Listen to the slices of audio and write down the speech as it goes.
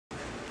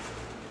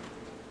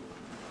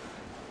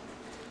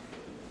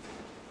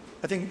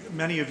I think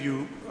many of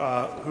you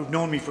who've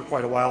known me for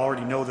quite a while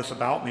already know this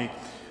about me.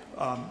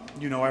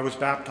 I was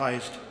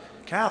baptized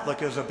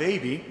Catholic as a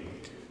baby,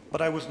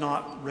 but I was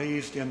not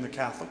raised in the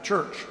Catholic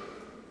Church.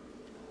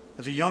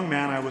 As a young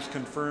man, I was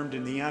confirmed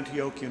in the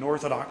Antiochian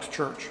Orthodox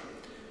Church.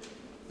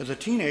 As a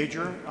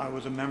teenager, I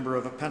was a member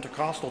of a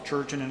Pentecostal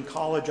church, and in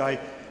college I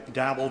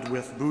dabbled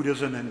with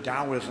Buddhism and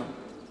Taoism.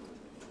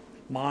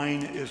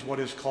 Mine is what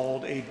is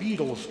called a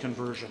Beatles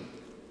conversion.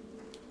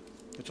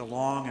 It's a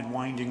long and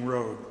winding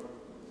road.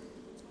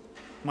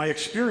 My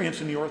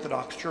experience in the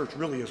Orthodox Church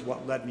really is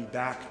what led me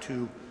back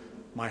to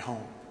my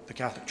home, the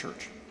Catholic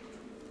Church.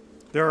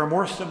 There are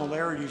more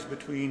similarities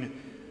between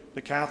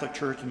the Catholic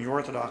Church and the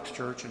Orthodox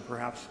Church, and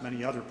perhaps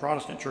many other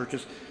Protestant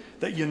churches,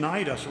 that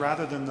unite us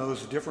rather than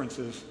those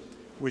differences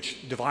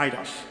which divide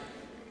us.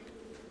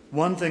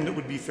 One thing that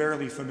would be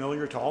fairly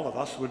familiar to all of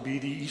us would be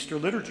the Easter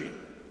liturgy.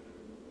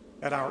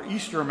 At our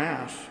Easter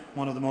Mass,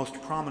 one of the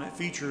most prominent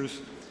features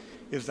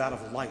is that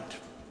of light.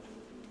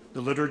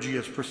 The liturgy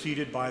is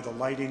preceded by the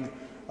lighting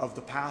of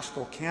the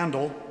Paschal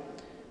candle,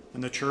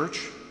 and the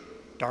church,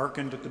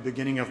 darkened at the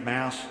beginning of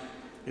Mass,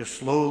 is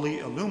slowly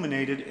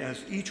illuminated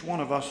as each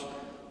one of us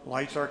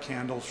lights our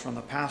candles from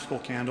the Paschal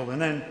candle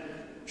and then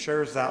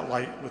shares that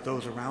light with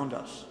those around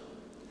us.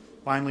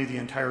 Finally, the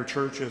entire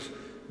church is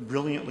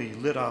brilliantly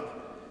lit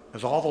up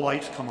as all the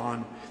lights come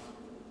on,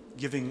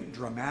 giving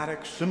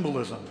dramatic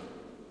symbolism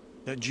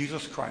that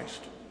Jesus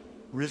Christ,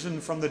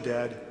 risen from the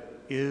dead,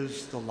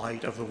 is the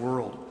light of the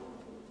world.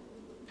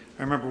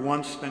 I remember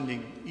once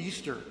spending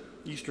Easter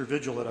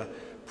Vigil at a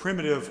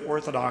primitive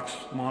Orthodox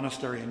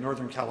monastery in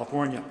Northern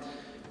California.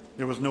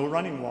 There was no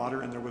running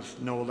water and there was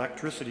no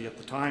electricity at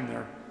the time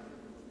there.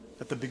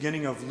 At the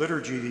beginning of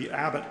liturgy, the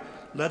abbot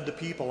led the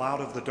people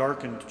out of the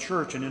darkened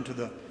church and into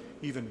the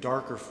even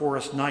darker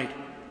forest night,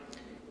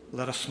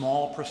 led a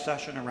small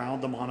procession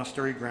around the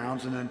monastery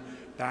grounds and then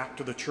back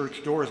to the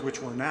church doors,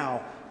 which were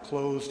now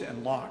closed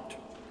and locked.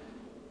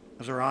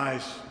 As our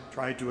eyes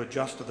tried to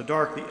adjust to the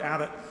dark, the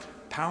abbot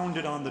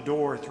pounded on the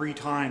door 3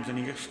 times, and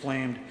he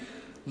exclaimed,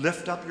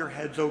 "Lift up your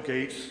heads, O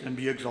gates, and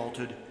be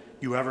exalted,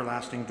 you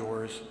everlasting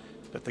doors,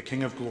 that the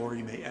King of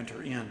glory may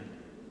enter in."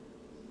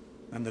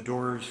 And the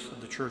doors of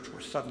the church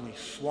were suddenly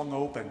swung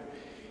open,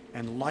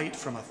 and light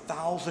from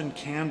 1,000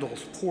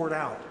 candles poured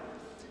out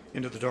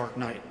into the dark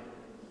night.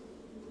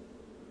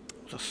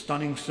 It's a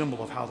stunning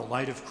symbol of how the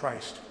light of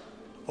Christ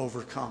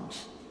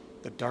overcomes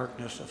the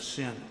darkness of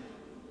sin.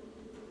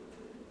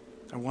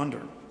 I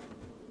wonder,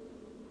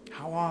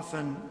 how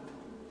often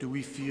do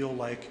we feel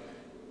like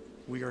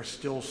we are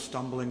still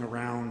stumbling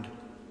around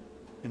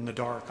in the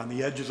dark, on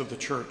the edges of the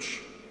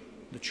church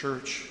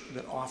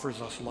that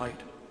offers us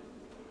light?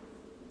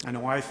 I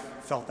know I've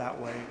felt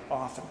that way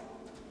often.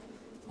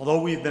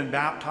 Although we've been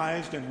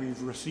baptized and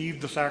we've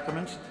received the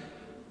sacraments,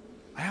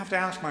 I have to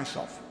ask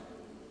myself,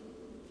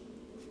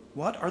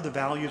 what are the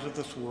values of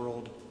this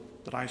world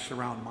that I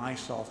surround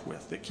myself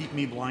with, that keep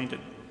me blinded,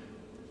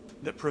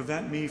 that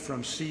prevent me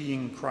from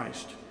seeing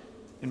Christ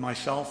in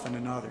myself and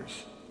in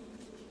others?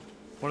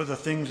 What are the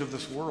things of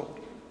this world,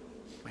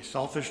 my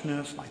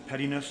selfishness, my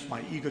pettiness,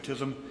 my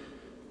egotism,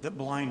 that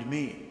blind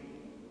me?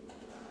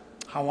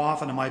 How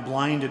often am I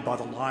blinded by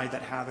the lie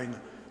that having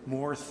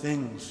more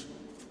things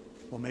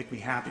will make me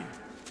happy?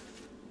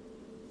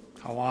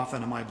 How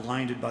often am I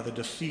blinded by the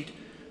deceit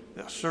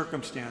that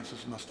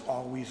circumstances must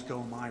always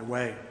go my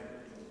way?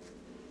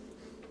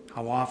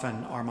 How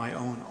often are my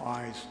own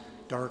eyes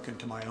darkened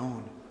to my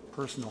own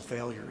personal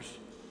failures?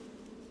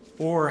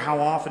 Or how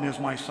often is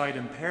my sight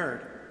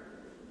impaired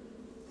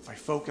by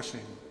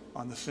focusing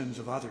on the sins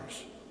of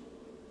others?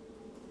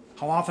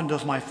 How often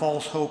does my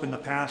false hope in the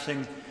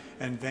passing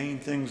and vain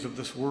things of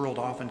this world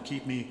often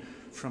keep me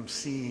from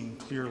seeing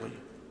clearly?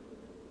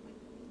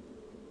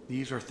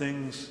 These are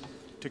things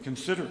to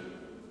consider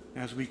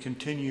as we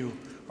continue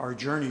our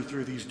journey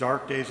through these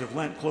dark days of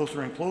Lent,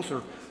 closer and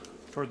closer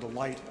toward the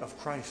light of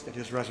Christ at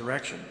his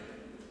resurrection.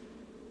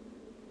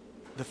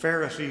 The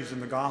Pharisees in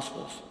the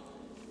Gospels,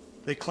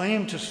 they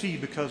claim to see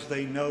because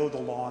they know the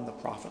law and the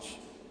prophets.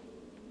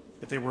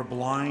 That they were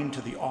blind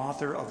to the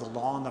author of the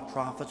law and the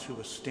prophets who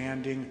was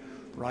standing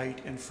right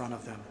in front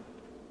of them.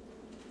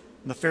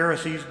 And the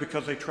Pharisees,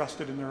 because they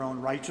trusted in their own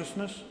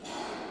righteousness,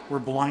 were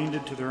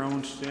blinded to their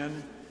own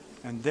sin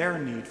and their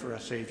need for a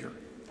Savior.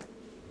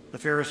 The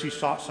Pharisees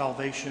sought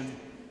salvation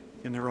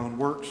in their own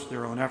works,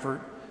 their own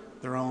effort,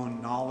 their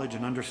own knowledge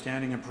and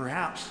understanding, and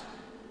perhaps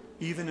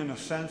even in a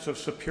sense of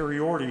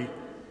superiority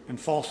and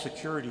false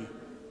security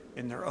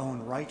in their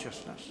own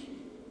righteousness.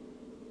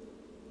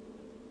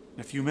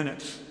 In a few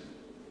minutes,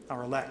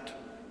 our elect,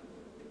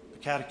 the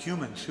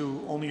catechumens,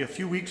 who only a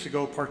few weeks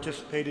ago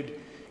participated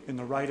in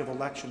the rite of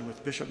election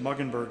with Bishop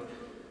Muggenberg,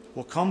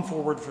 will come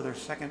forward for their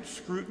second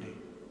scrutiny.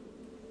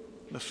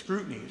 The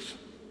scrutinies,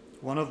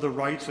 one of the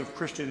rites of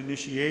Christian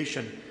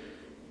initiation,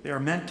 they are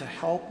meant to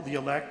help the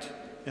elect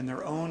in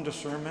their own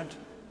discernment,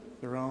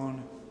 their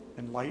own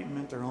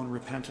enlightenment, their own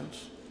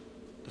repentance.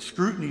 The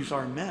scrutinies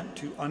are meant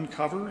to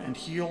uncover and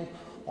heal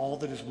all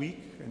that is weak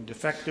and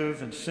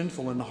defective and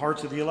sinful in the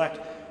hearts of the elect,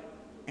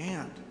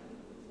 and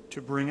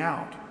to bring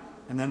out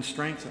and then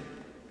strengthen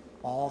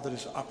all that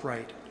is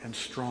upright and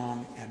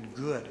strong and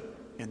good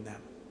in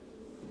them.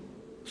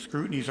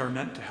 Scrutinies are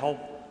meant to help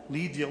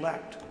lead the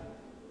elect,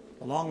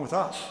 along with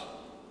us,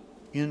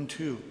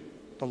 into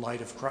the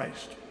light of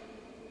Christ.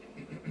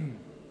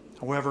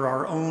 However,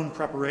 our own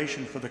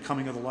preparation for the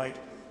coming of the light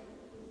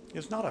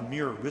is not a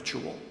mere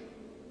ritual.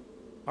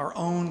 Our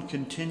own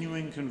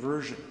continuing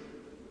conversion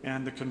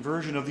and the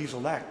conversion of these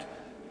elect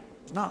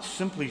is not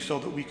simply so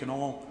that we can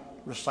all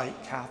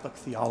recite Catholic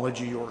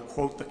theology or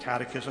quote the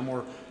catechism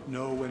or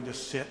know when to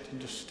sit and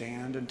to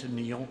stand and to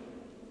kneel.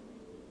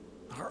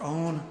 Our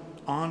own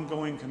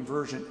ongoing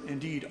conversion,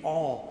 indeed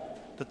all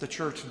that the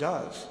church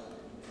does,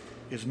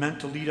 is meant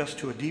to lead us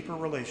to a deeper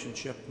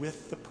relationship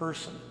with the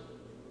person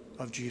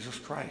of Jesus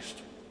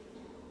Christ.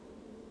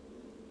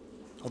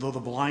 Although the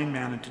blind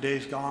man in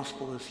today's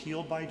gospel is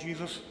healed by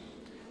Jesus,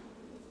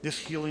 this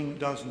healing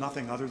does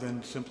nothing other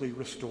than simply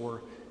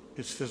restore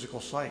his physical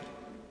sight.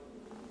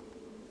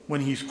 When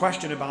he's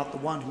questioned about the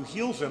one who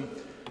heals him,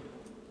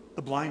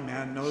 the blind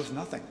man knows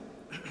nothing.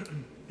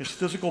 His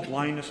physical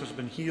blindness has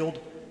been healed,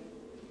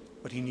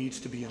 but he needs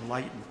to be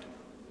enlightened.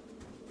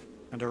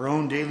 And our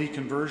own daily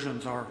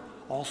conversions are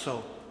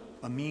also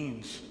a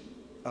means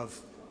of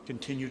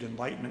continued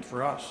enlightenment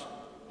for us.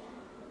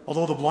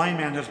 Although the blind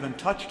man has been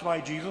touched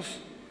by Jesus,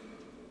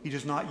 he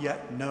does not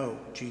yet know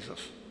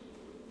Jesus.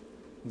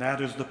 And that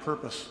is the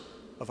purpose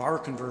of our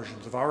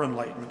conversions, of our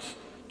enlightenments,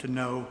 to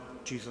know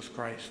Jesus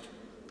Christ.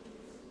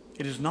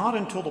 It is not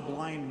until the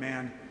blind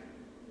man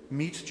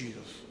meets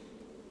Jesus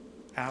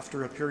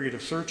after a period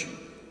of searching,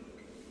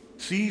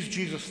 sees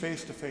Jesus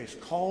face to face,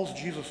 calls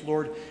Jesus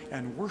Lord,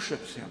 and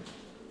worships him,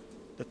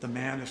 that the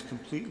man is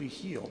completely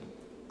healed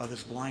of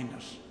his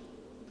blindness.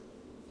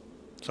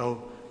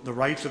 So the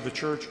rites of the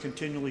church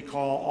continually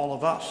call all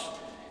of us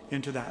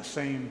into that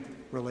same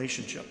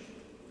relationship.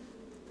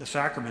 The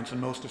sacraments, and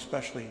most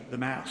especially the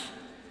Mass,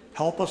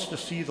 help us to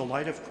see the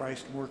light of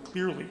Christ more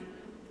clearly.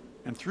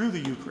 And through the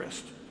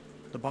Eucharist,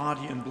 the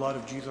body and blood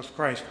of Jesus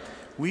Christ,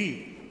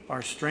 we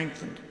are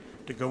strengthened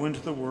to go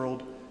into the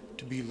world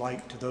to be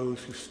light to those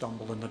who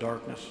stumble in the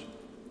darkness.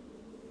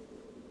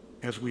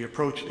 As we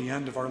approach the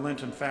end of our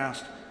Lenten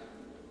fast,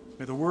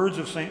 may the words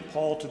of St.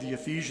 Paul to the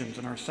Ephesians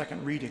in our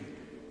second reading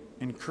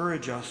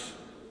encourage us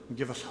and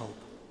give us hope.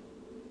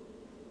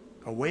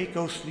 Awake,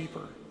 O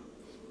sleeper,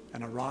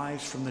 and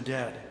arise from the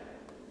dead,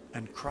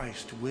 and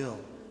Christ will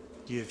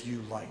give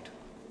you light.